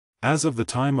As of the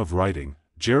time of writing,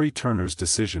 Gerry Turner's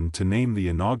decision to name the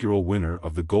inaugural winner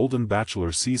of the Golden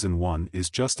Bachelor Season 1 is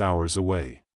just hours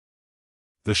away.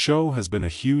 The show has been a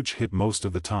huge hit most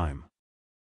of the time.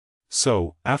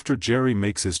 So, after Gerry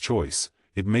makes his choice,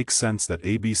 it makes sense that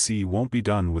ABC won't be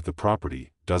done with the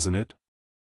property, doesn't it?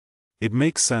 It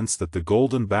makes sense that the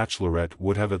Golden Bachelorette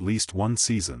would have at least one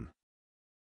season.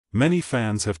 Many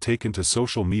fans have taken to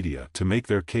social media to make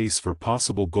their case for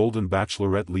possible Golden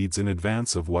Bachelorette leads in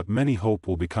advance of what many hope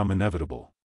will become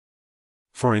inevitable.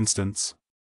 For instance,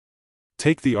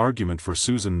 take the argument for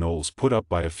Susan Noles put up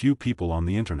by a few people on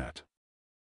the internet.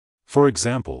 For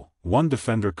example, one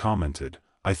defender commented,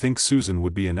 "I think Susan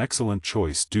would be an excellent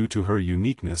choice due to her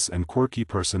uniqueness and quirky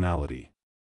personality."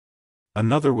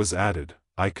 Another was added,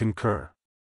 "I concur.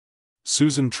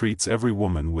 Susan treats every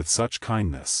woman with such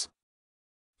kindness.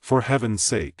 For heaven's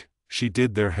sake, she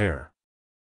did their hair."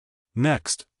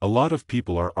 Next, a lot of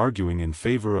people are arguing in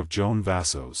favor of Joan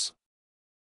Vassos.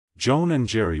 Joan and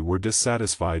Gerry were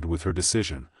dissatisfied with her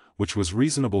decision, which was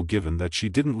reasonable given that she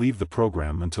didn't leave the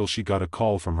program until she got a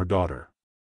call from her daughter.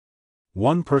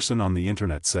 One person on the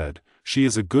internet said, "She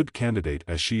is a good candidate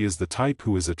as she is the type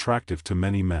who is attractive to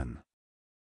many men."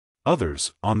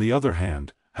 Others, on the other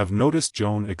hand, have noticed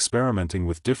Joan experimenting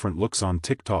with different looks on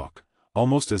TikTok,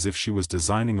 almost as if she was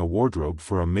designing a wardrobe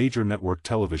for a major network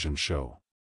television show.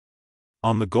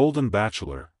 On The Golden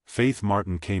Bachelor, Faith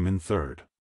Martin came in third.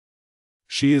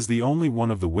 She is the only one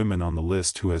of the women on the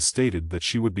list who has stated that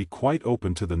she would be quite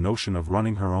open to the notion of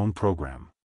running her own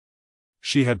program.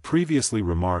 She had previously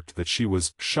remarked that she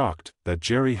was shocked that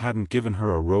Gerry hadn't given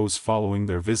her a rose following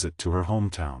their visit to her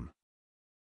hometown.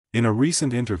 In a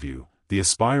recent interview, the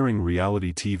aspiring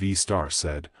reality TV star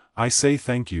said, "I say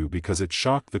thank you because it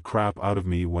shocked the crap out of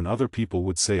me when other people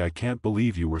would say I can't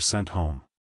believe you were sent home."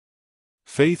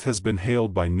 Faith has been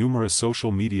hailed by numerous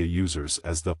social media users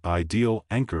as the ideal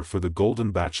anchor for the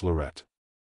Golden Bachelorette.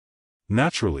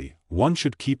 Naturally, one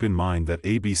should keep in mind that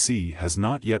ABC has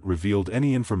not yet revealed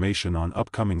any information on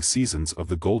upcoming seasons of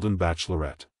the Golden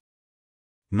Bachelorette.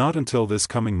 Not until this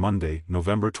coming Monday,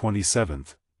 November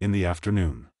 27th, in the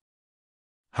afternoon.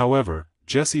 However,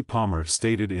 Jesse Palmer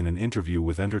stated in an interview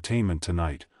with Entertainment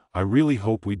Tonight, "I really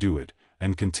hope we do it,"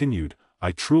 and continued,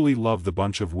 "I truly love the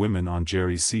bunch of women on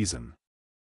Gerry's season.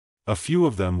 A few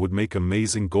of them would make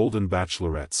amazing Golden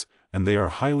Bachelorettes, and they are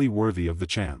highly worthy of the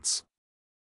chance.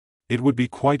 It would be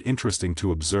quite interesting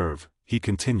to observe," he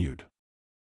continued.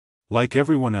 "Like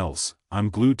everyone else, I'm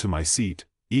glued to my seat,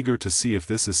 eager to see if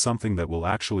this is something that will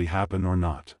actually happen or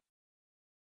not."